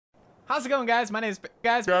How's it going, guys? My name is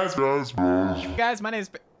guys. My name is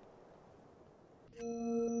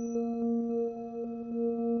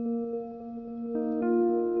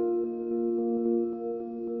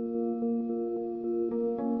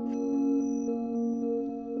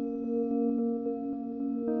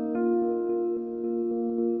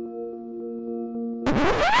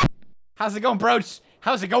How's it going, bros?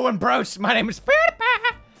 How's it going, bros? My name is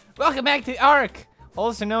PewDiePie. Welcome back to the Ark,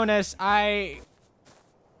 also known as I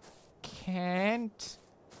can't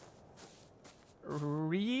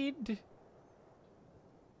read.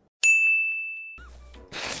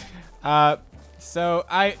 So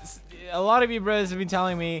a lot of you bros have been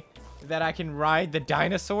telling me that I can ride the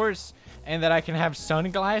dinosaurs and that I can have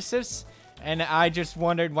sunglasses, and I just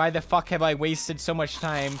wondered why the fuck have I wasted so much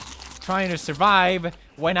time trying to survive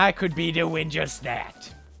when I could be doing just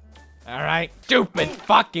that. Alright, stupid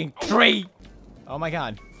fucking tree! Oh my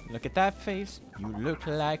god, look at that face. You look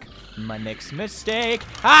like my next mistake.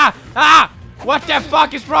 Ah! Ah! What the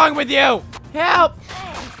fuck is wrong with you? Help!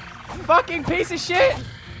 Fucking piece of shit!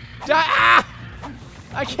 Ah!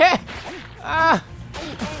 I can't! Ah!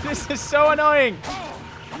 This is so annoying!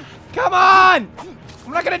 Come on!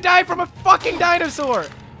 I'm not gonna die from a fucking dinosaur!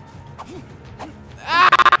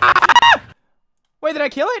 Ah! Wait, did I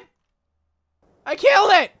kill it? I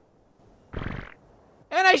killed it!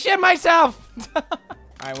 And I shit myself!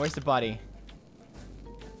 Alright, where's the body?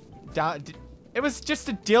 It was just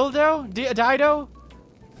a dildo? A dido?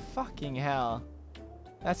 Fucking hell.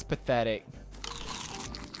 That's pathetic.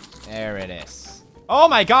 There it is. Oh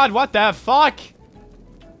my god, what the fuck?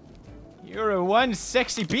 You're a one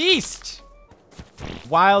sexy beast!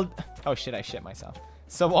 Wild. Oh shit, I shit myself.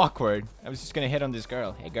 So awkward. I was just gonna hit on this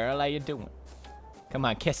girl. Hey girl, how you doing? Come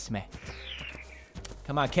on, kiss me.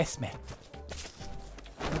 Come on, kiss me.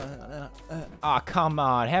 Oh, come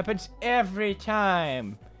on. Happens every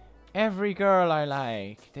time. Every girl I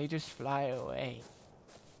like, they just fly away.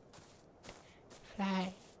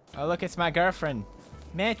 Fly. Oh, look, it's my girlfriend.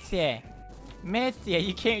 Marzia.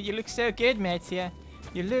 Marzia, you look so good, Marzia.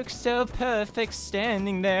 You look so perfect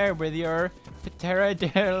standing there with your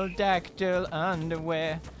pterodactyl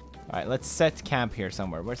underwear. Alright, let's set camp here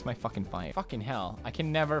somewhere. Where's my fucking fire? Fucking hell. I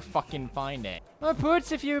can never fucking find it. Oh,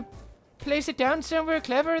 Poots, if you place it down somewhere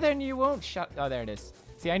clever, then you won't shut. Oh, there it is.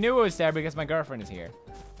 See, I knew it was there because my girlfriend is here.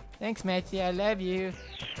 Thanks, Marzia. I love you.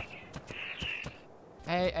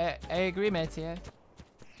 I agree, Marzia.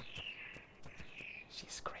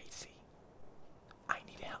 She's crazy. I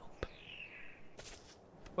need help.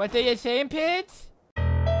 What are you saying, Poots?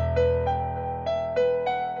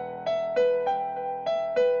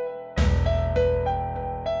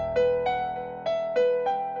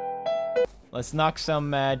 Let's knock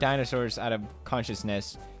some dinosaurs out of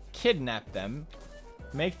consciousness, kidnap them,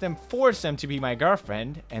 make them force them to be my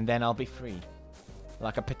girlfriend, and then I'll be free.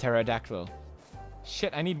 Like a pterodactyl.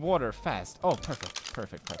 Shit, I need water fast. Oh, perfect,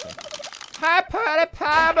 perfect, perfect. Hi,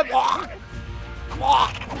 PewDiePie.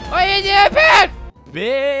 What are you doing,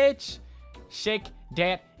 bitch? Shake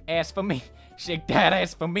that ass for me. Shake that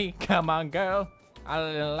ass for me. Come on, girl. I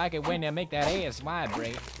like it when you make that ass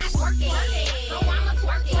vibrate.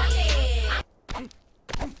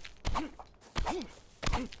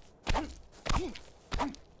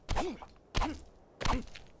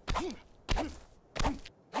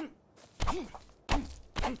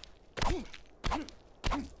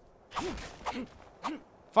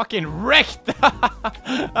 Fucking wrecked. That's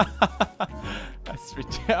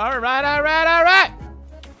alright, alright.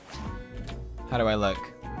 How do I look?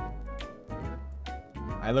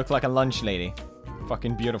 I look like a lunch lady.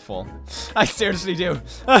 Fucking beautiful. I seriously do.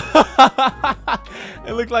 I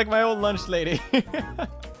look like my old lunch lady.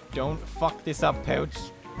 Don't fuck this up, Pouch.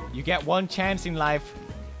 You get one chance in life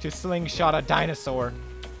to slingshot a dinosaur.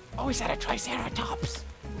 Oh, is that a triceratops?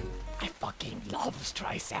 I fucking love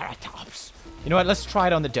triceratops. You know what? Let's try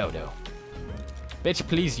it on the dodo. Bitch,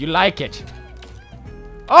 please, you like it.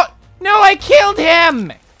 Oh, no, I killed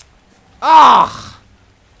him! Ah!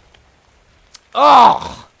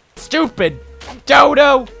 Oh! Stupid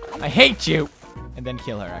dodo! I hate you! And then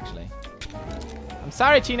kill her, actually. I'm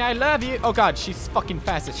sorry, Tina, I love you. Oh god, she's fucking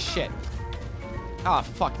fast as shit. Ah,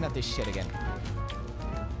 fuck, not this shit again.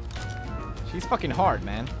 She's fucking hard,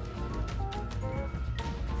 man.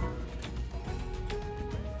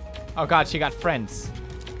 Oh god, she got friends.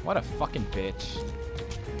 What a fucking bitch.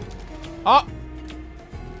 Oh!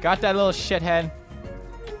 Got that little shithead.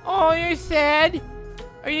 Oh, you're sad?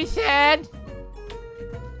 Are you sad?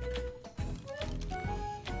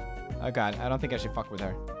 Oh god, I don't think I should fuck with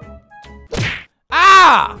her.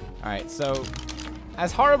 Ah! Alright, so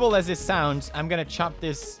as horrible as this sounds, I'm gonna chop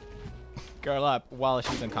this girl up while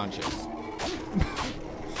she's unconscious.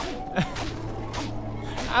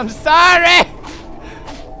 I'm sorry!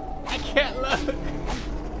 I can't look.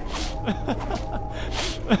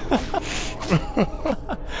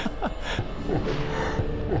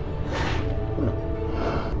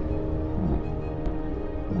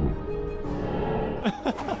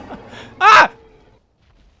 Ah!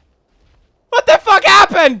 What the fuck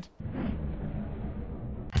happened?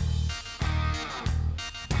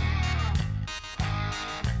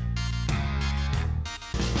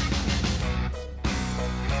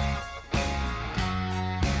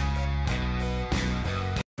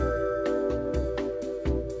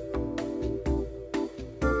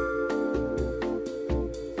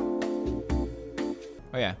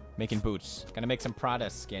 Oh yeah, making boots. Gonna make some Prada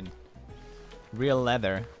skin. Real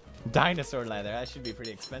leather. Dinosaur leather. That should be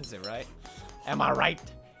pretty expensive, right? Am I right?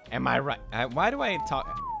 Am I right? Why do I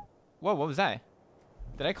talk? Whoa, what was that?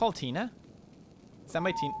 Did I call Tina? Is that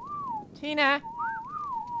my Tina? Tina!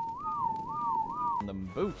 The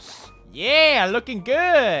boots. Yeah, looking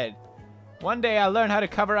good! One day I'll learn how to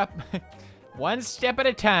cover up one step at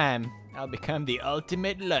a time. I'll become the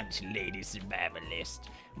ultimate lunch lady survivalist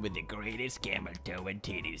with the greatest camel toe and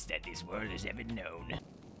titties that this world has ever known.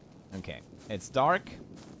 Okay, it's dark.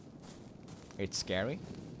 It's scary.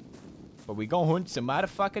 But we gon' hunt some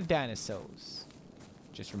motherfucking dinosaurs.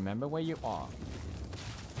 Just remember where you are.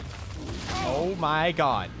 Oh my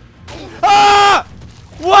god. Ah!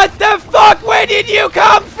 What the fuck? Where did you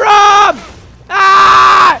come from?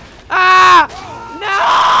 Ah! Ah!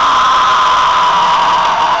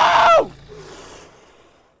 No!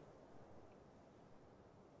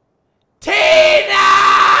 Tina!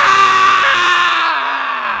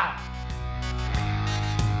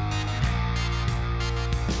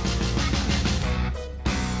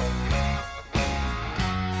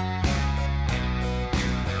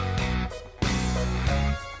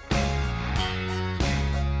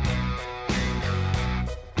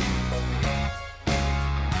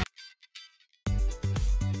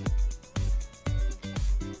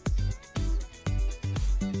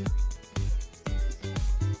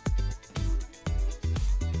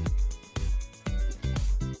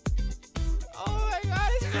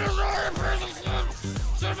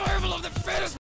 Survival of the fittest.